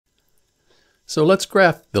So let's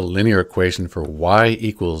graph the linear equation for y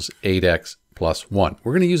equals 8x plus 1.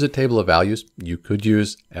 We're going to use a table of values. You could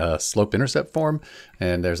use a slope-intercept form,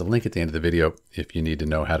 and there's a link at the end of the video if you need to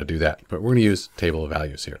know how to do that. But we're going to use table of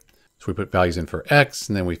values here. So we put values in for x,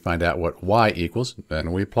 and then we find out what y equals,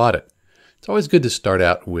 and we plot it. It's always good to start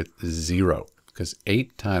out with 0, because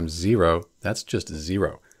 8 times 0, that's just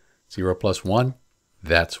 0. 0 plus 1,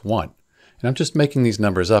 that's 1. And I'm just making these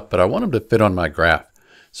numbers up, but I want them to fit on my graph.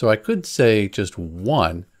 So I could say just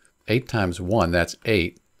 1, 8 times 1, that's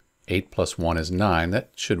 8. 8 plus 1 is 9.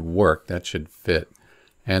 That should work. That should fit.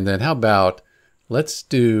 And then how about, let's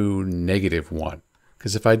do negative 1.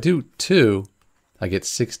 Because if I do 2, I get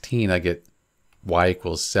 16. I get y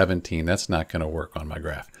equals 17. That's not going to work on my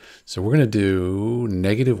graph. So we're going to do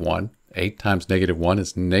negative 1. 8 times negative 1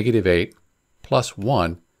 is negative 8 plus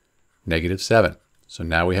 1, negative 7. So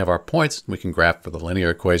now we have our points. We can graph for the linear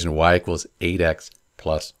equation y equals 8x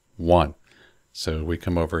plus 1. So we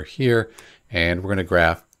come over here and we're going to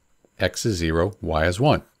graph x is 0, y is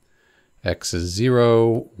 1. X is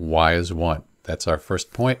 0, y is 1. That's our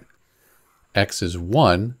first point. X is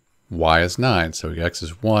 1, y is 9. So x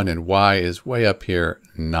is 1 and y is way up here,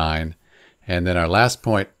 9. And then our last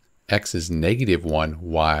point, x is negative 1,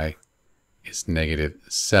 y is negative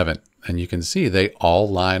 7. And you can see they all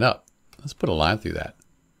line up. Let's put a line through that.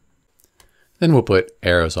 Then we'll put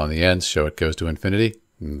arrows on the ends, show it goes to infinity.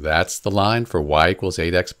 That's the line for y equals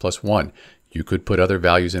 8x plus 1. You could put other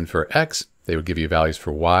values in for x. They would give you values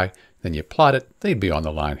for y. Then you plot it. They'd be on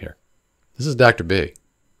the line here. This is Dr. B.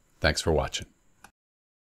 Thanks for watching.